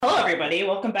everybody.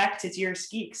 Welcome back to Dear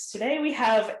Geeks. Today we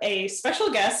have a special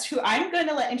guest who I'm going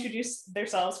to let introduce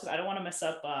themselves because I don't want to mess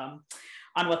up on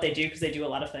what they do because they do a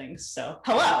lot of things. So,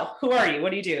 hello. Who are you?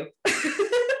 What do you do?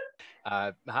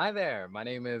 Hi there. My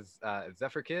name is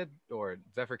Zephyr Kid or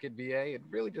Zephyr Kid VA. It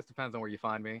really just depends on where you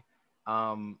find me.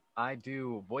 I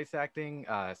do voice acting,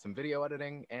 some video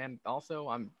editing, and also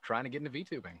I'm trying to get into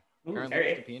VTubing.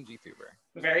 Currently just a PNG tuber.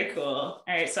 Very cool. All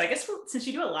right, so I guess since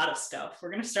you do a lot of stuff, we're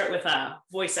going to start with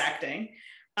voice acting.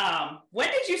 When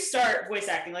did you start voice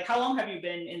acting? Like, how long have you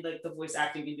been in the voice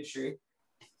acting industry?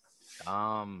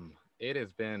 It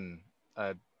has been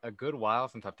a good while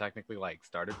since I've technically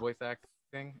started voice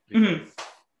acting, because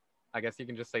I guess you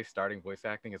can just say starting voice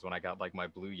acting is when I got my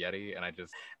Blue Yeti and I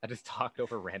just talked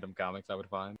over random comics I would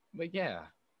find. But yeah,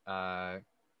 I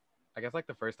guess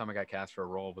the first time I got cast for a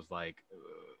role was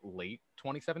late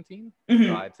 2017.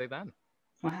 So I'd say then.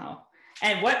 Wow.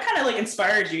 And what kind of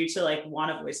inspired you to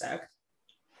want to voice act?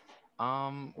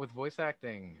 With voice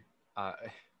acting,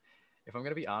 if I'm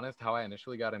gonna be honest, how I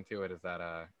initially got into it is that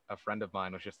a friend of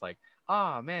mine was just like,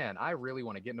 man, I really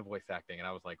want to get into voice acting, and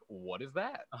I was like, what is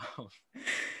that?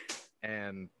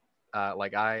 And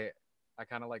I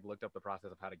kind of looked up the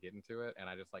process of how to get into it, and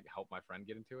I just helped my friend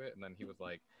get into it, and then he was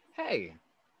like, hey,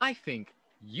 I think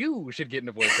you should get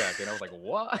into voice acting. I was like,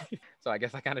 what? So I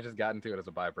guess I kind of just got into it as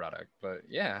a byproduct, but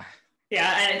yeah.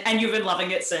 Yeah, and you've been loving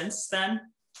it since then?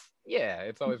 Yeah,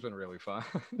 it's always been really fun.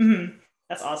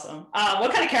 That's awesome.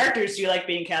 What kind of characters do you like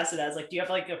being casted as? Do you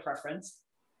have a preference?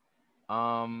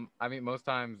 I mean, most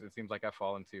times it seems like I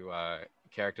fall into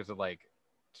characters of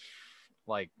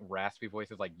raspy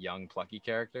voices, young plucky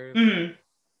characters.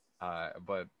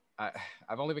 But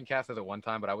I've only been cast as it one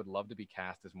time, but I would love to be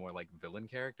cast as more villain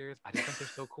characters. I just think they're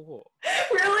so cool.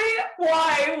 Really?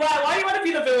 Why do you want to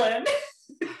be the villain?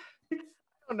 I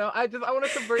don't know. I want to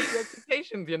subvert the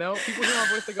expectations, People hear my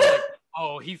voice, they go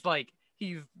oh, he's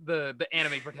the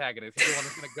anime protagonist. He's the one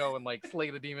that's gonna go and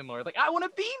slay the demon lord. I want to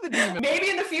be the demon.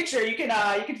 Maybe in the future you can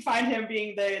find him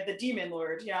being the demon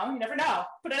lord. You never know.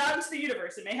 Put it out into the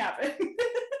universe. It may happen.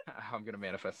 I'm gonna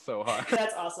manifest so hard.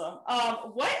 That's awesome.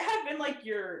 What have been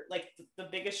your the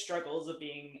biggest struggles of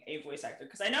being a voice actor?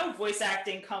 Because I know voice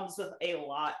acting comes with a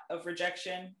lot of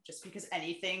rejection, just because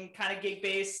anything kind of gig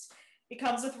based, it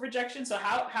comes with rejection. So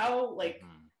how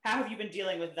have you been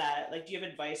dealing with that? Do you have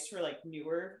advice for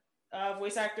newer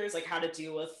voice actors, how to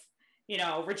deal with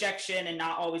rejection and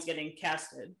not always getting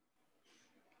casted?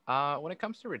 When it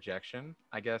comes to rejection,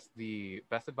 I guess the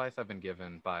best advice I've been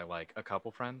given by a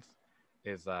couple friends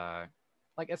is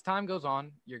as time goes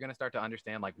on, you're gonna start to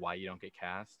understand why you don't get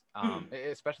cast.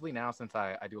 Especially now, since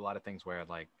I do a lot of things where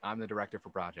I'm the director for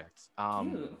projects.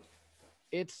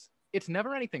 It's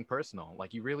never anything personal.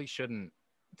 You really shouldn't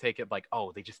take it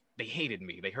oh, they hated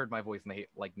me, they heard my voice and they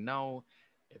no,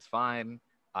 it's fine.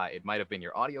 It might have been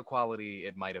your audio quality,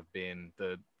 it might have been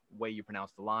the way you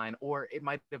pronounce the line, or it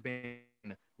might have been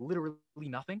literally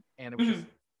nothing, and it was just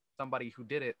somebody who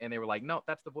did it and they were like, no,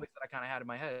 that's the voice that I kind of had in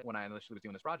my head when I initially was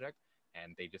doing this project,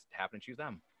 and they just happened to choose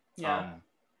them.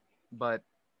 But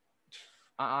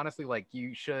honestly,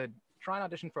 you should try and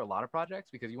audition for a lot of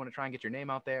projects because you want to try and get your name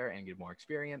out there and get more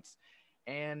experience,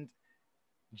 and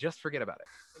just forget about it.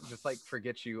 Just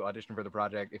forget you audition for the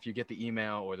project. If you get the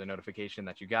email or the notification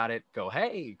that you got it, go,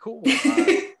 hey, cool,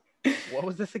 what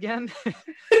was this again?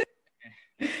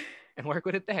 And work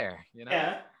with it there,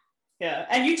 Yeah.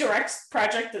 And you direct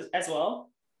project as well?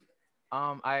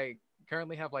 I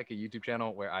currently have a YouTube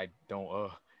channel where I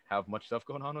don't have much stuff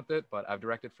going on with it, but I've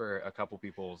directed for a couple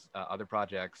people's other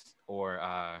projects, or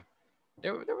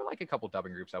there were a couple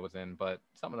dubbing groups I was in, but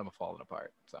some of them have fallen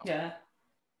apart. So yeah.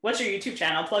 What's your YouTube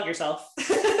channel? Plug yourself. No,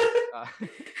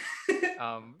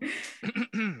 I'm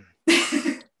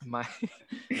not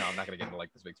gonna get into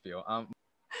this big spiel.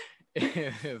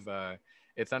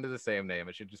 It's under the same name.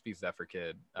 It should just be Zephyr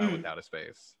Kid without a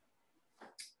space.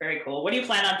 Very cool. What do you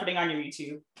plan on putting on your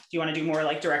YouTube? Do you want to do more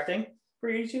directing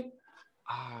for your YouTube?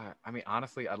 I mean,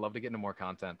 honestly, I'd love to get into more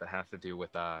content that has to do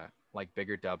with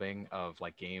bigger dubbing of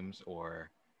games, or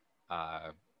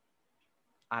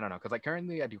I don't know, because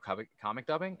currently I do comic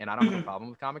dubbing, and I don't have a problem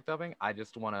with comic dubbing. I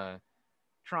just want to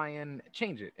try and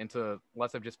change it into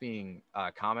less of just being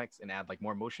comics and add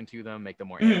more motion to them, make them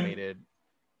more animated.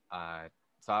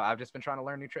 So I've just been trying to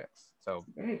learn new tricks. So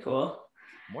very cool.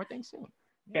 More things soon.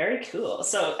 Very cool.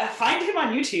 So find him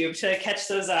on YouTube to catch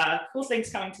those cool things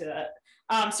coming to that.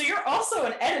 So you're also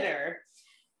an editor.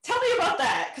 Tell me about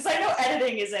that, because I know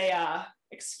editing is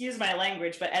excuse my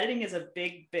language, but editing is a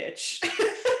big bitch.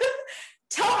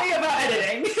 Tell me about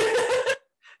editing.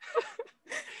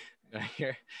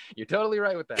 You're totally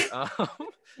right with that.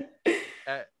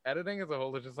 editing as a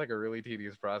whole is just like a really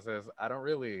tedious process. I don't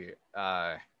really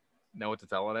know what to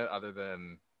tell on it other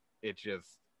than it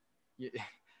just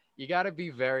you got to be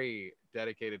very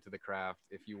dedicated to the craft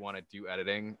if you want to do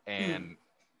editing and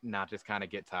not just kind of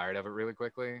get tired of it really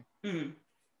quickly.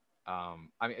 I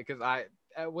mean, because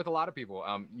with a lot of people,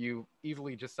 you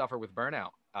easily just suffer with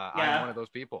burnout. I'm one of those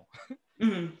people.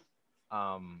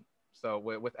 So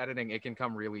with editing, it can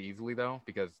come really easily though,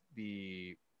 because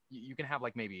you can have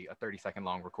like maybe a 30-second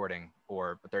long recording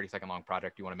or a 30-second long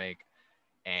project you want to make,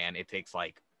 and it takes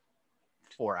like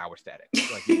 4 hours to edit.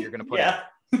 Like you're gonna put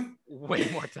in way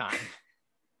more time.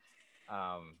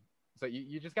 So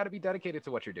you just got to be dedicated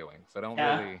to what you're doing. So don't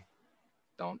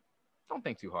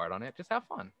think too hard on it. Just have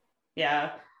fun.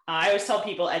 Yeah. I always tell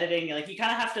people editing, like you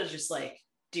kind of have to just like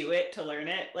do it to learn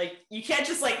it. Like you can't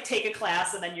just like take a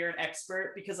class and then you're an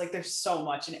expert, because like there's so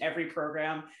much in every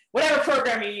program, whatever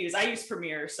program you use. I use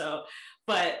Premiere,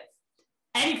 but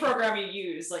any program you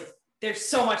use, like there's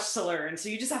so much to learn. So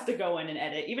you just have to go in and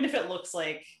edit, even if it looks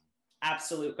like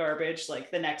absolute garbage.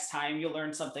 Like the next time you'll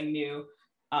learn something new.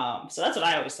 So that's what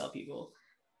I always tell people.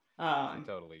 I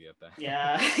totally get that.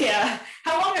 Yeah.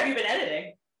 How long have you been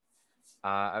editing?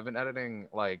 I've been editing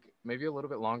like maybe a little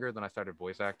bit longer than I started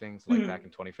voice acting, so like back in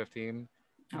 2015.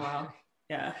 Oh, wow.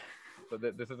 Yeah. So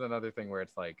this is another thing where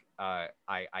it's like I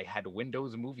had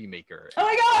Windows Movie Maker. Oh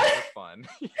my god, that was fun.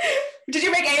 Did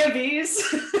you make AMVs?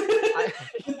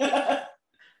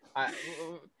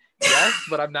 Yes,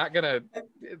 but I'm not gonna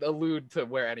allude to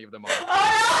where any of them are.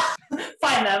 Oh, no.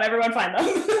 Find them, everyone. Find them.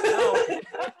 No.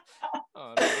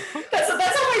 Oh, no. That's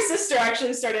how my sister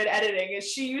actually started editing.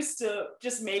 Is she used to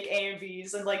just make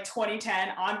AMVs in like 2010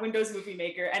 on Windows Movie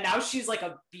Maker, and now she's like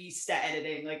a beast at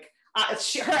editing. Like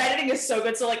her editing is so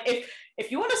good. So like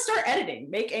if you want to start editing,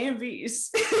 make AMVs.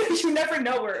 You never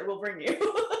know where it will bring you.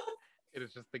 It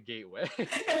is just the gateway.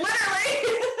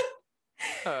 Literally.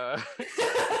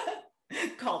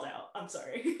 Called out. I'm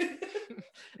sorry.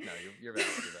 No, you're valid.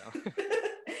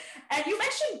 And you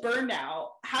mentioned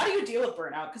burnout. How do you deal with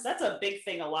burnout? Because that's a big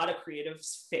thing a lot of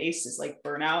creatives face, is like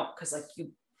burnout. Because like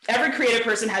every creative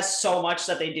person has so much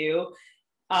that they do.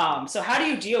 So how do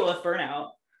you deal with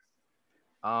burnout?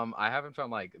 I haven't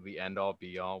found like the end all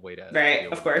be all way to right, deal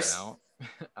of with course. burnout.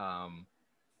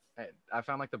 I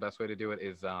found like the best way to do it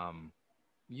is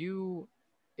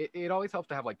it always helps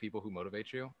to have like people who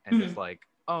motivate you, and just like,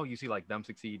 oh, you see like them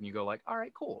succeed and you go like, all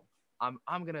right, cool.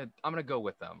 I'm gonna go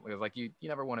with them, because like you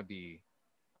never want to be,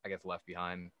 I guess, left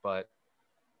behind. But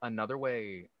another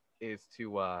way is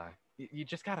to you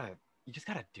just gotta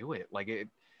do it. Like it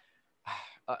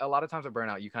a lot of times at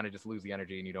burnout, you kind of just lose the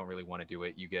energy and you don't really want to do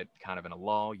it. You get kind of in a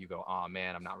lull. You go, oh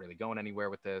man, I'm not really going anywhere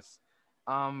with this.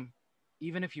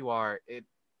 Even if you are, it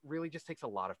really just takes a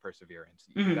lot of perseverance.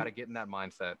 You got to get in that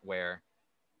mindset where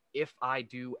if I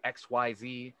do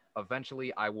XYZ,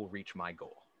 eventually I will reach my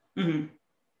goal.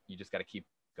 You just got to keep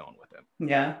going with it.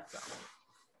 Yeah. So.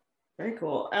 Very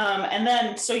cool. And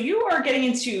then, so you are getting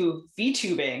into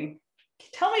VTubing.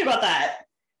 Tell me about that.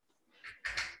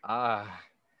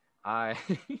 I'm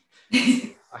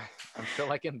still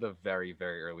like in the very,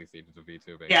 very early stages of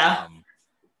VTubing. Yeah.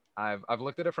 I've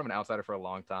looked at it from an outsider for a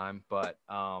long time, but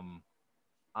I'm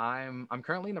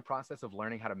currently in the process of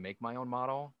learning how to make my own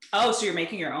model. Oh, so you're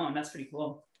making your own? That's pretty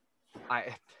cool.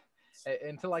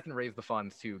 Until I can raise the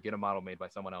funds to get a model made by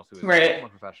someone else who is more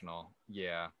professional.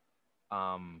 Yeah.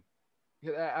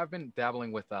 I've been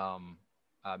dabbling with Miku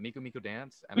Miku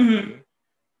Dance, MFG,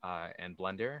 and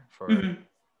Blender for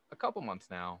a couple months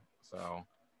now. So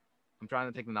I'm trying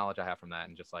to take the knowledge I have from that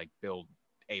and just like build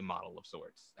a model of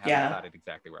sorts. I haven't decided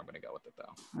exactly where I'm going to go with it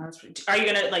though. Are you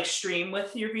going to like stream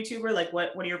with your VTuber? Like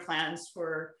what are your plans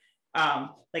for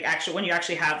like actually when you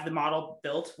actually have the model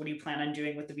built? What do you plan on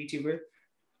doing with the VTuber?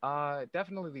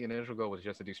 Definitely the initial goal was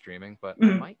just to do streaming, but I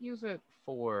might use it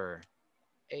for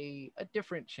a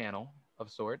different channel of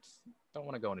sorts. Don't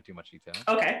want to go into too much detail.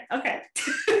 Okay.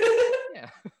 Yeah.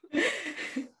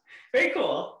 Very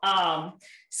cool.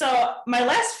 So my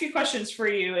last few questions for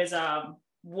you is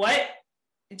what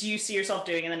do you see yourself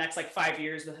doing in the next like 5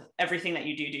 years with everything that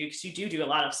you do? Because you do a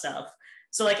lot of stuff.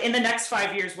 So like in the next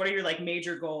 5 years, what are your like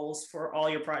major goals for all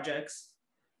your projects?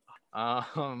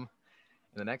 In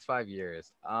the next 5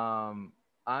 years, I'm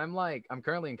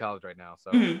currently in college right now,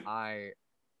 so I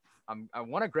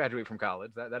want to graduate from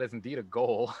college. That is indeed a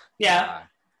goal. Yeah.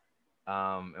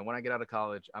 And when I get out of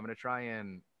college, I'm gonna try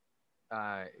and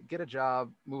get a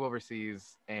job, move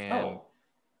overseas, and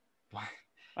wow.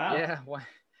 Yeah.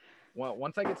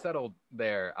 Once I get settled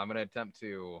there, I'm gonna attempt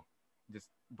to just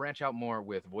branch out more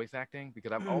with voice acting,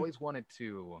 because I've always wanted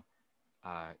to,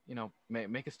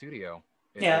 make a studio.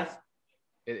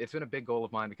 it's been a big goal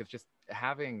of mine, because just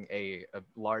having a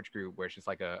large group where it's just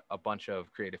like a bunch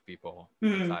of creative people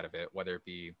inside of it, whether it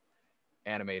be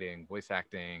animating, voice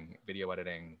acting, video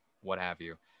editing, what have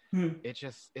you,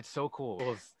 it's so cool.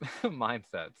 Those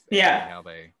mindsets and Yeah. seeing how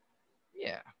they,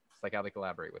 it's like how they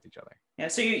collaborate with each other. Yeah.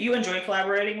 So you enjoy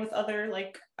collaborating with other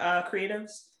like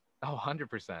creatives? Oh,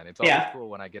 100%. It's always cool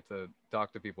when I get to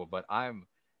talk to people, but I'm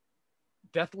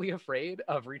deathly afraid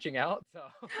of reaching out. So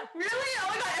really? Oh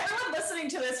my god! Everyone listening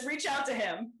to this, reach out to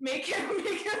him. Make him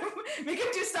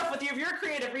do stuff with you. If you're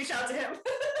creative, reach out to him.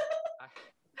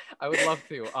 I would love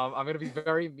to. I'm gonna be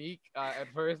very meek at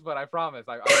first, but I promise.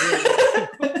 I really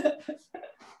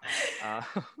will.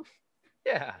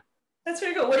 Yeah. That's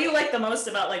pretty cool. What do you like the most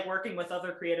about like working with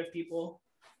other creative people?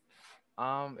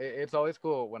 It's always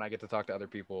cool when I get to talk to other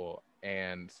people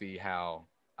and see how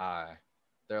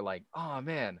they're like, oh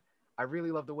man, I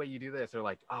really love the way you do this. Or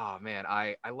like, oh man,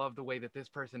 I love the way that this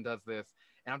person does this.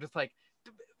 And I'm just like,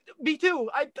 me too.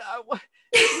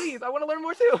 Please, I want to learn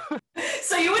more too.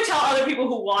 So you would tell other people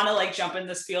who want to like jump in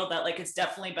this field that like it's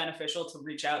definitely beneficial to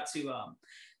reach out to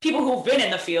people who've been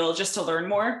in the field just to learn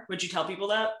more. Would you tell people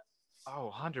that?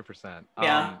 Oh, 100%.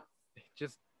 Yeah.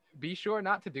 Just be sure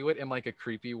not to do it in like a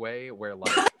creepy way where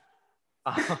like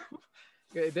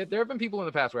there have been people in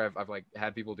the past where I've like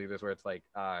had people do this where it's like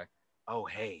oh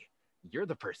hey, you're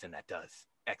the person that does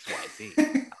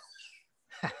XYZ.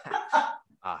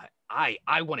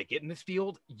 I want to get in this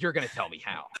field, you're gonna tell me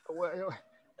how.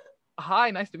 Hi,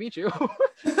 nice to meet you.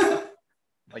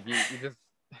 Like you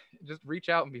just reach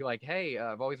out and be like, hey,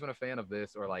 I've always been a fan of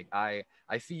this, or like I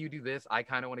see you do this, I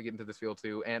kind of want to get into this field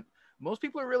too. And most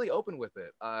people are really open with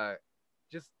it.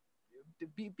 Just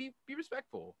be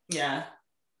respectful. Yeah.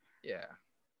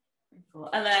 Cool.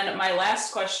 And then my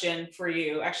last question for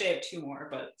you, actually I have two more,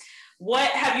 but what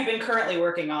have you been currently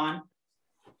working on?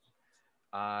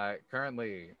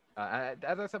 Currently,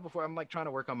 as I said before, I'm like trying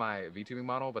to work on my VTubing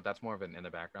model, but that's more of an in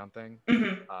the background thing.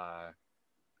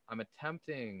 I'm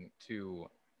attempting to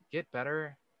get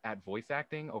better at voice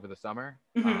acting over the summer.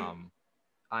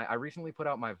 I recently put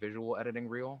out my visual editing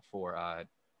reel for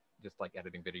just like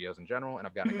editing videos in general, and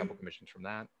I've gotten a couple commissions from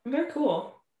that. Very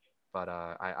cool. But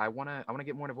I wanna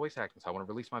get more into voice acting, so I want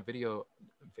to release my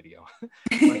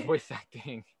my voice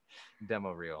acting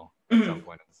demo reel at some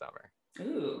point in the summer.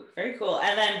 Ooh, very cool.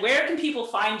 And then where can people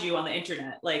find you on the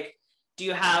internet? Like, do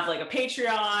you have like a Patreon?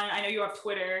 I know you have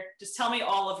Twitter. Just tell me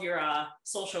all of your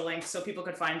social links so people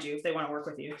could find you if they want to work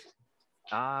with you.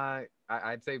 I'd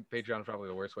say Patreon is probably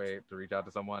the worst way to reach out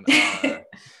to someone.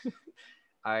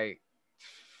 I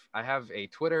have a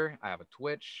Twitter, I have a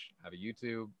Twitch, I have a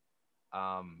YouTube.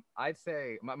 I'd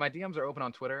say my DMs are open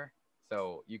on Twitter,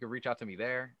 so you can reach out to me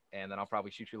there, and then I'll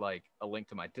probably shoot you like a link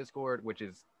to my Discord, which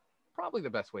is probably the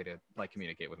best way to like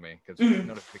communicate with me, because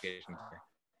notifications are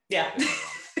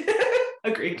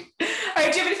Agreed. All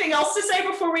right, do you have anything else to say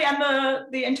before we end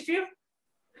the interview?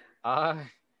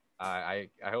 I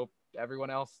hope everyone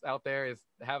else out there is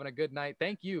having a good night.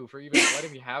 Thank you for even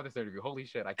letting me have this interview. Holy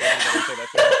shit, I can't even say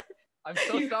that. I'm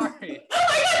so sorry. Oh my god,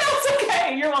 it's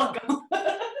okay. You're welcome.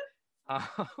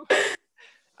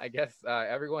 I guess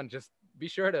everyone just be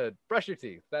sure to brush your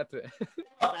teeth. That's it.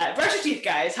 Brush your teeth,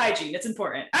 guys. Hygiene, it's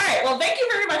important. All right, well, thank you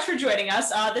very much for joining us.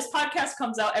 This podcast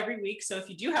comes out every week, so if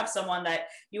you do have someone that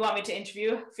you want me to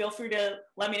interview, feel free to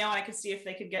let me know, and I can see if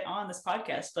they could get on this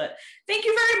podcast. But thank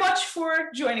you very much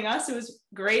for joining us. It was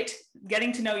great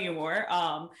getting to know you more.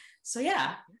 So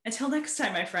yeah, until next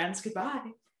time, my friends,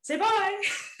 goodbye. Say bye.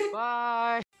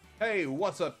 Bye. Hey,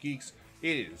 what's up, geeks?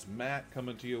 It is Matt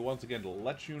coming to you once again to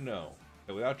let you know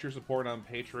that without your support on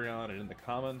Patreon and in the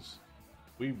comments,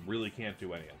 we really can't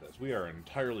do any of this. We are an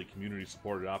entirely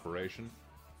community-supported operation,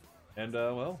 and,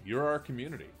 well, you're our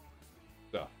community.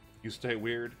 So, you stay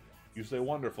weird, you stay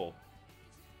wonderful.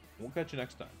 We'll catch you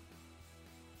next time.